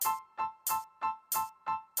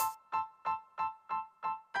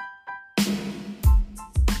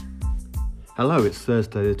Hello, it's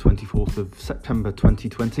Thursday the 24th of September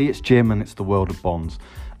 2020. It's Jim and it's the world of bonds.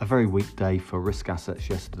 A very weak day for risk assets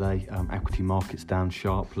yesterday. Equity markets down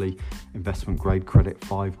sharply. Investment grade credit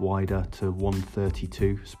 5 wider to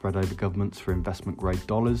 132 spread over governments for investment grade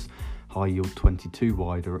dollars. High yield 22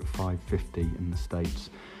 wider at 550 in the States.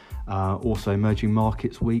 Also emerging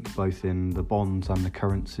markets weak, both in the bonds and the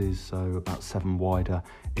currencies, so about 7 wider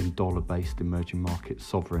in dollar-based emerging market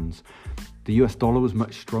sovereigns. The US dollar was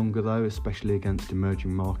much stronger though, especially against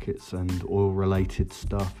emerging markets and oil-related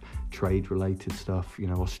stuff, trade-related stuff,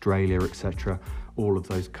 Australia, etc. All of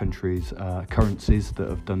those countries' currencies that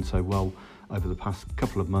have done so well over the past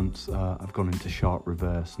couple of months have gone into sharp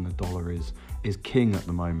reverse, and the dollar is king at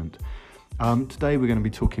the moment. Today we're going to be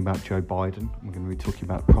talking about Joe Biden. We're going to be talking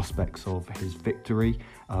about prospects of his victory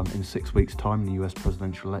in 6 weeks' time in the US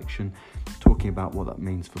presidential election, talking about what that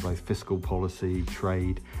means for both fiscal policy,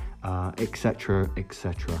 trade, etc.,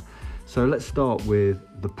 etc. So let's start with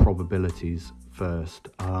the probabilities first.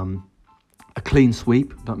 A clean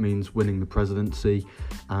sweep, that means winning the presidency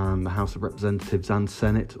and the House of Representatives and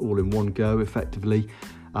Senate all in one go effectively,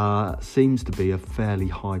 seems to be a fairly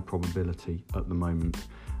high probability at the moment.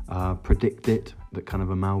 Predict It, that kind of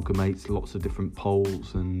amalgamates lots of different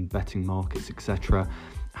polls and betting markets, etc.,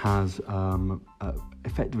 has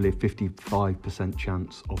effectively a 55%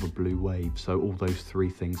 chance of a blue wave. So all those three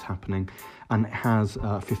things happening, and it has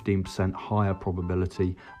a 15% higher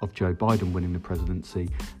probability of Joe Biden winning the presidency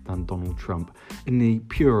than Donald Trump. In the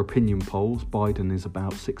pure opinion polls, Biden is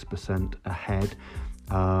about 6% ahead,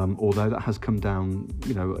 although that has come down,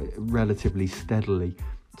 relatively steadily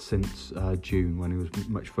since June, when he was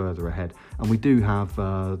much further ahead. And we do have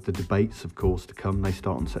the debates, of course, to come. They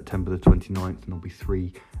start on September the 29th, and there'll be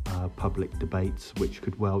 3 public debates, which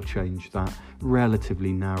could well change that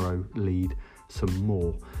relatively narrow lead some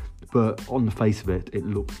more. But on the face of it, it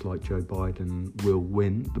looks like Joe Biden will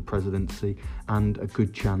win the presidency and a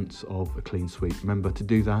good chance of a clean sweep. Remember, to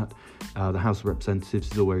do that, the House of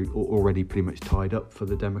Representatives is already pretty much tied up for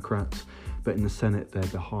the Democrats. But in the Senate, they're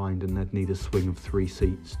behind, and they'd need a swing of 3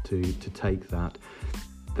 seats to take that.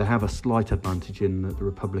 They have a slight advantage in that the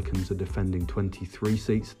Republicans are defending 23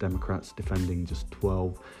 seats, Democrats defending just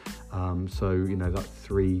 12. So, that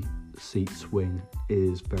 3-seat swing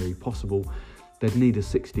is very possible. They'd need a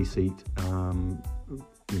 60 seat,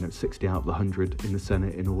 60 out of the 100 in the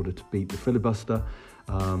Senate in order to beat the filibuster.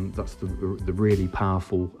 That's the really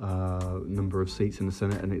powerful number of seats in the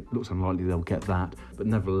Senate, and it looks unlikely they'll get that. But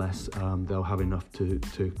nevertheless, they'll have enough to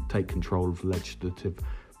take control of the legislative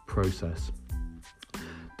process.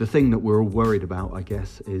 The thing that we're all worried about, I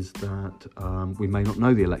guess, is that we may not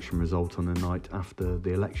know the election result on the night after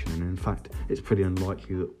the election. And in fact, it's pretty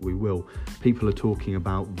unlikely that we will. People are talking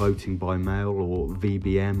about voting by mail, or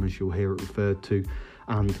VBM, as you'll hear it referred to,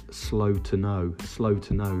 and slow to know. Slow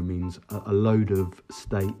to know means a load of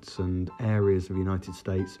states and areas of the United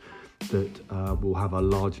States that will have a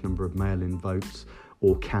large number of mail-in votes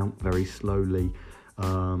or count very slowly.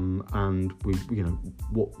 And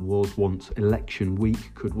what was once election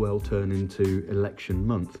week could well turn into election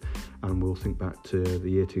month. And we'll think back to the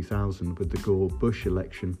year 2000 with the Gore-Bush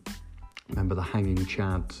election. Remember the hanging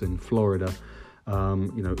chads in Florida?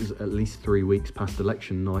 It was at least 3 weeks past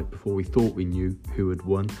election night before we thought we knew who had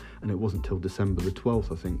won, and it wasn't till December the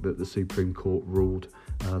 12th, I think, that the Supreme Court ruled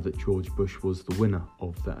that George Bush was the winner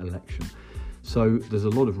of that election. So there's a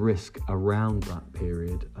lot of risk around that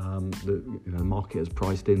period. The market has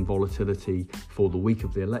priced in volatility for the week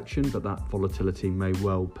of the election, but that volatility may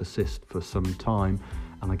well persist for some time.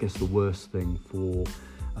 And I guess the worst thing for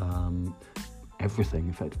everything,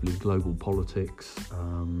 effectively, global politics,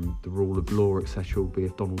 the rule of law, etc., will be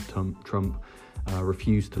if Donald Trump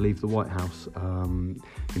refused to leave the White House.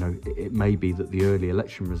 It may be that the early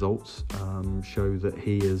election results show that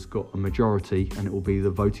he has got a majority, and it will be the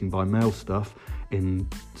voting by mail stuff in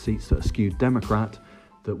seats that are skewed Democrat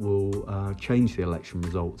that will change the election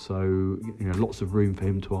result. So, lots of room for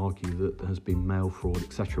him to argue that there has been mail fraud,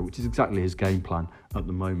 etc., which is exactly his game plan at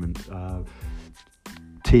the moment,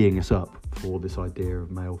 teeing us up for this idea of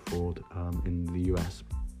mail fraud in the US.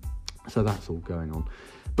 So that's all going on.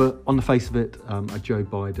 But on the face of it, a Joe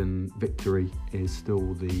Biden victory is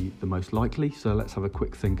still the most likely. So let's have a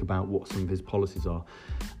quick think about what some of his policies are.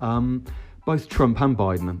 Both Trump and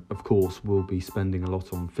Biden, of course, will be spending a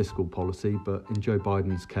lot on fiscal policy, but in Joe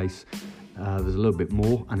Biden's case, there's a little bit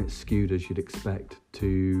more, and it's skewed, as you'd expect,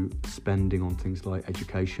 to spending on things like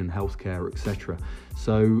education, healthcare, etc.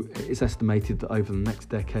 So it's estimated that over the next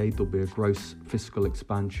decade, there'll be a gross fiscal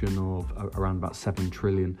expansion of around about $7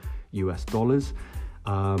 trillion US.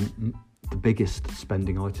 The biggest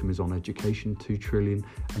spending item is on education, $2 trillion,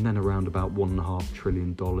 and then around about $1.5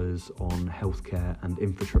 trillion on healthcare and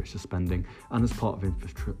infrastructure spending. And as part of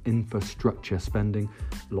infrastructure spending,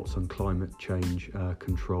 lots on climate change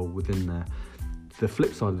control within there. The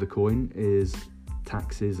flip side of the coin is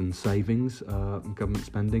taxes and savings and government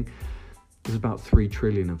spending. There's about 3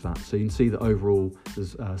 trillion of that. So you can see that overall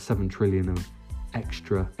there's 7 trillion of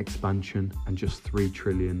extra expansion and just 3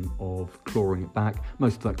 trillion of clawing it back.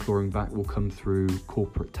 Most of that clawing back will come through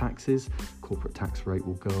corporate taxes. Corporate tax rate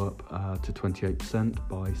will go up to 28%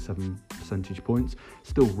 by 7 percentage points.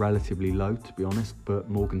 Still relatively low, to be honest, but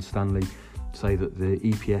Morgan Stanley say that the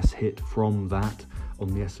EPS hit from that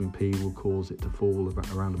on the S&P will cause it to fall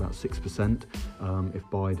around about 6% if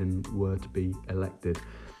Biden were to be elected.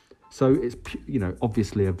 So it's,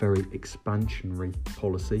 obviously a very expansionary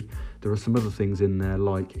policy. There are some other things in there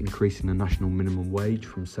like increasing the national minimum wage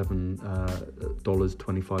from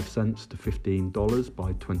 $7.25 to $15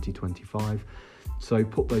 by 2025. So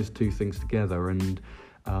put those two things together, and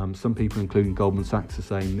some people, including Goldman Sachs, are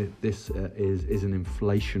saying that this is an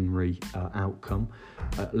inflationary outcome,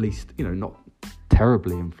 at least, not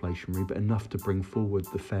terribly inflationary, but enough to bring forward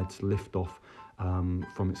the Fed's liftoff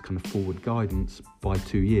from its kind of forward guidance by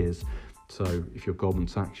 2 years. So if you're Goldman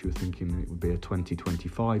Sachs, you were thinking it would be a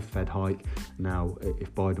 2025 Fed hike. Now,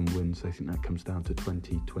 if Biden wins, they think that comes down to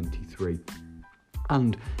 2023.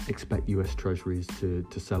 And expect US Treasuries to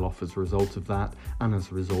sell off as a result of that, and as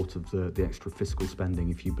a result of the extra fiscal spending,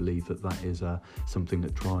 if you believe that is something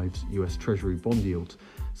that drives US Treasury bond yields.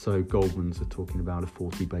 So Goldman's are talking about a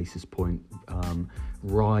 40 basis point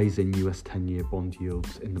rise in US 10-year bond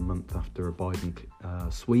yields in the month after a Biden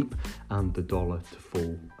sweep, and the dollar to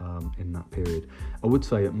fall in that period. I would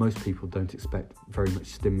say that most people don't expect very much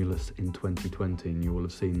stimulus in 2020, and you will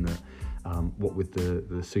have seen that what with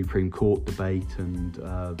the Supreme Court debate and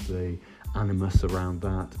the animus around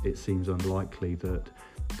that, it seems unlikely that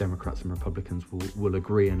Democrats and Republicans will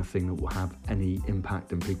agree anything that will have any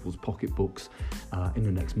impact in people's pocketbooks in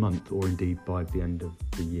the next month, or indeed by the end of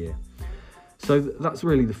the year. So that's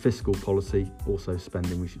really the fiscal policy. Also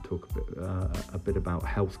spending, we should talk a bit about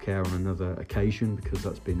healthcare on another occasion, because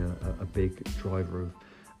that's been a big driver of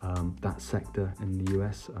that sector in the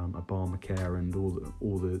US, Obamacare and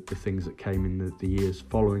all the things that came in the years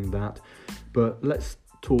following that. But let's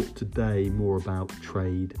talk today more about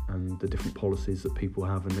trade and the different policies that people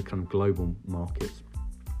have in the kind of global markets.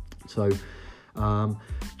 So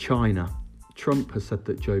China. Trump has said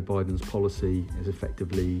that Joe Biden's policy is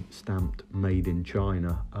effectively stamped made in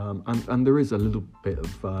China, and there is a little bit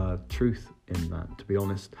of truth in that, to be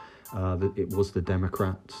honest. That it was the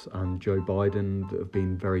Democrats and Joe Biden that have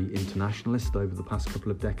been very internationalist over the past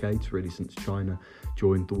couple of decades, really since China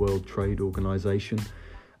joined the World Trade Organization.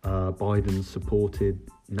 Biden supported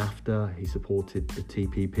NAFTA, he supported the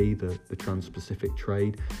TPP, the Trans-Pacific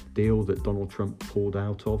Trade Deal that Donald Trump pulled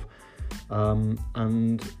out of.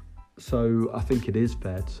 And so I think it is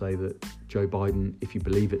fair to say that Joe Biden, if you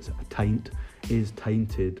believe it's a taint, is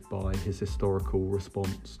tainted by his historical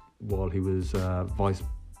response while he was vice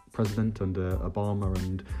president under Obama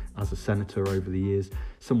and as a senator over the years,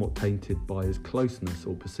 somewhat tainted by his closeness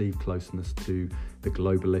or perceived closeness to the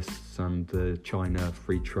globalists and the China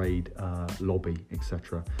free trade lobby,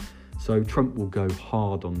 etc. So Trump will go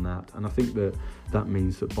hard on that, and I think that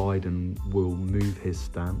means that Biden will move his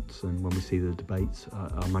stance, and when we see the debates,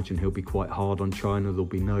 I imagine he'll be quite hard on China. There'll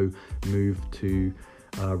be no move to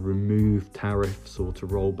remove tariffs or to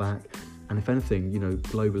roll back. And if anything,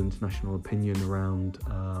 global international opinion around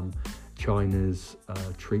China's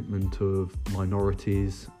treatment of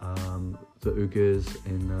minorities, the Uyghurs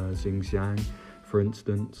in Xinjiang, for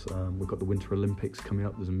instance. We've got the Winter Olympics coming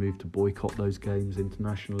up. There's a move to boycott those games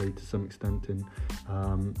internationally to some extent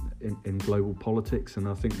in global politics. And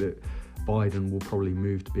I think that Biden will probably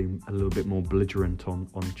move to being a little bit more belligerent on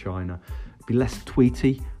China. Be less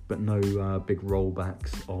tweety, but no big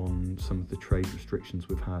rollbacks on some of the trade restrictions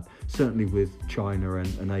we've had. Certainly with China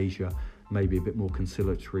and Asia, maybe a bit more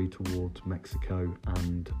conciliatory towards Mexico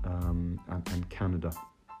and Canada.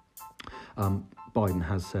 Biden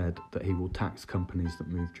has said that he will tax companies that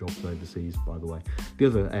move jobs overseas, by the way. The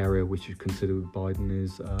other area we should consider with Biden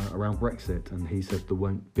is around Brexit, and he said there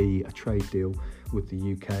won't be a trade deal with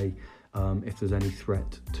the UK if there's any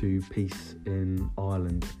threat to peace in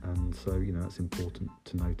Ireland, and so that's important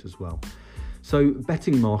to note as well. So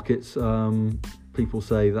betting markets, people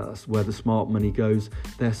say that's where the smart money goes.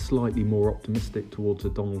 They're slightly more optimistic towards a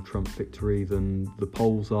Donald Trump victory than the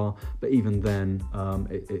polls are, but even then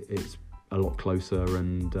it's a lot closer,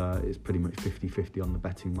 and it's pretty much 50-50 on the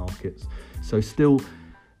betting markets. So still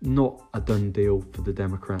not a done deal for the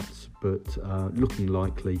Democrats, but looking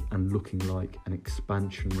likely and looking like an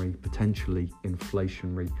expansionary, potentially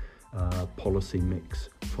inflationary policy mix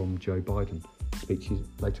from Joe Biden. Speak to you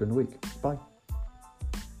later in the week. Bye.